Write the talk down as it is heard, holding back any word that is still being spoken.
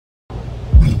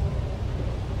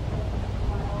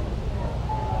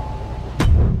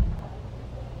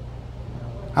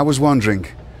I was wondering,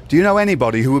 do you know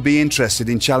anybody who would be interested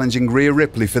in challenging Rhea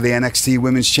Ripley for the NXT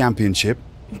Women's Championship?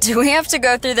 Do we have to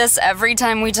go through this every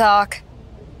time we talk?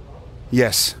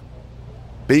 Yes.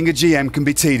 Being a GM can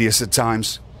be tedious at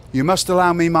times. You must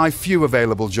allow me my few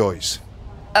available joys.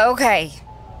 Okay.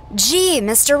 Gee,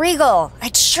 Mr. Regal,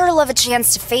 I'd sure love a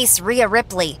chance to face Rhea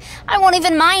Ripley. I won't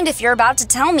even mind if you're about to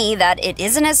tell me that it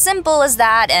isn't as simple as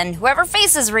that, and whoever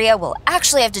faces Rhea will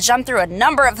actually have to jump through a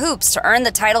number of hoops to earn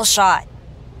the title shot.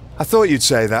 I thought you'd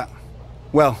say that.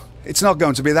 Well, it's not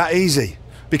going to be that easy.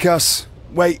 Because,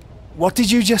 wait, what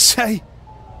did you just say?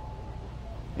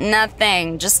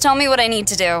 Nothing. Just tell me what I need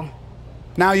to do.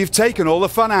 Now you've taken all the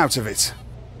fun out of it.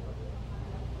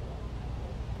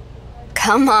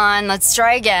 Come on, let's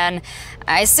try again.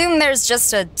 I assume there's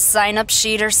just a sign-up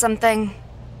sheet or something?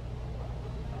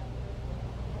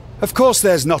 Of course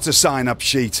there's not a sign-up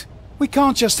sheet. We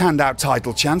can't just hand out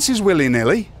title chances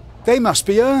willy-nilly. They must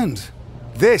be earned.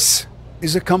 This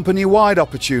is a company-wide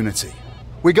opportunity.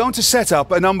 We're going to set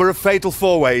up a number of fatal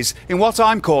four-ways in what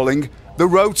I'm calling the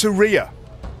Road to Rhea.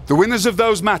 The winners of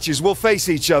those matches will face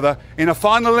each other in a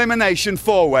final elimination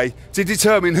four-way to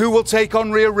determine who will take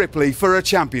on Rhea Ripley for a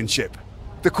championship.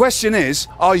 The question is,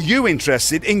 are you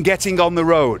interested in getting on the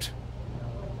road?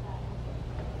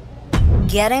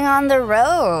 Getting on the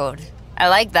road. I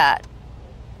like that.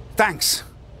 Thanks.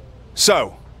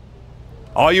 So,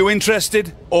 are you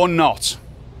interested or not?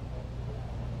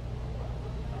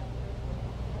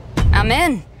 I'm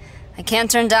in. I can't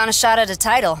turn down a shot at a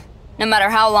title, no matter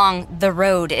how long the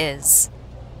road is.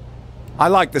 I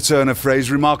like the turn of phrase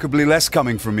remarkably less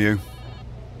coming from you.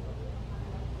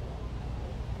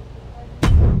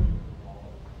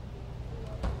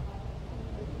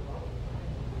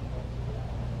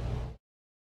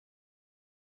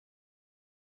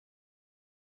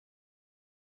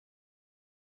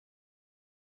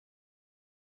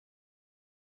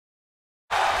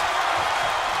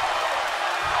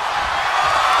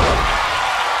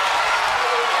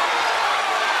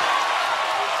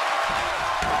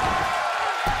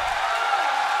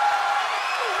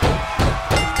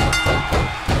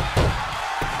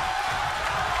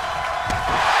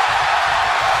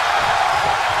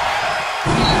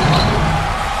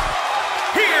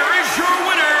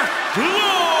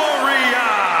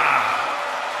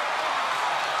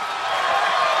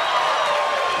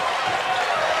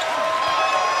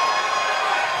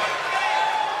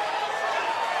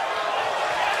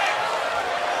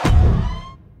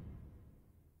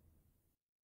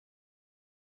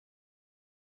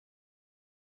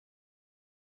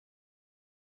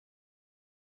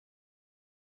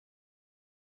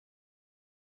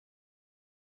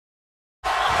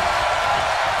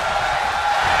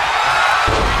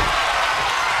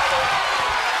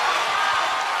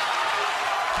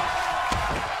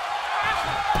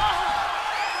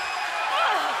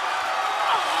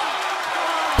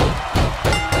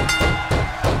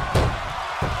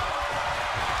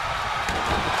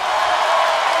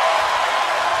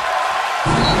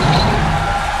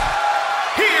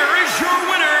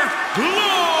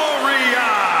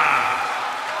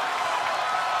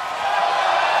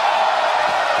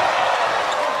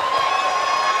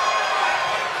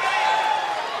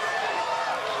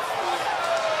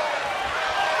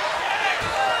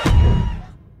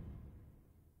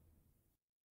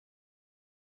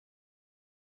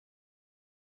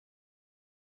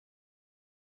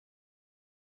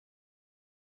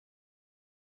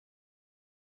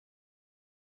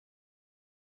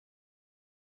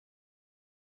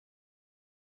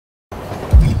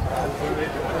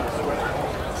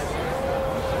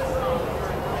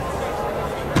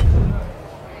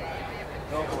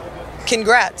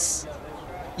 Congrats.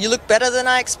 You look better than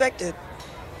I expected.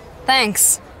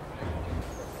 Thanks.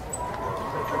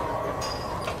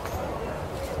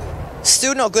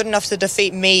 Still not good enough to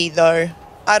defeat me, though.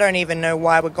 I don't even know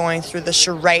why we're going through the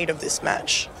charade of this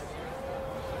match.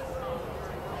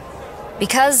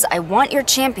 Because I want your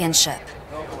championship.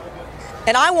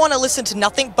 And I want to listen to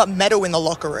nothing but metal in the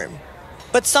locker room.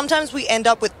 But sometimes we end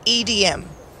up with EDM.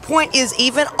 Point is,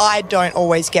 even I don't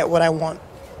always get what I want.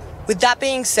 With that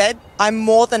being said, I'm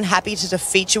more than happy to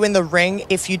defeat you in the ring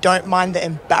if you don't mind the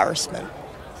embarrassment.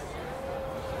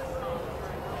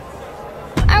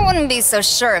 I wouldn't be so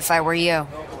sure if I were you.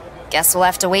 Guess we'll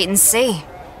have to wait and see.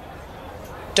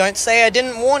 Don't say I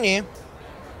didn't warn you.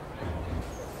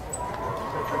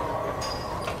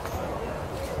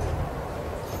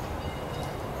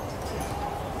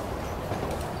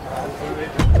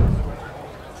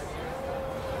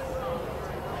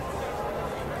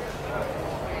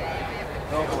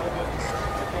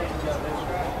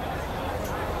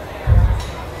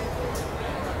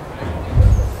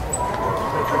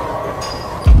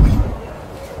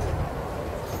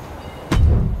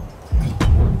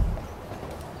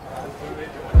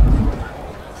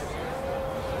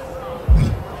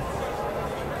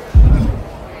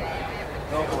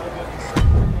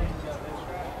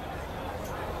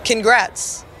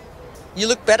 Congrats. You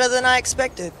look better than I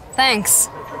expected. Thanks.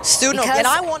 Student, Because and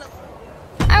I want to...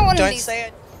 I want to Don't be... say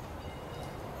it.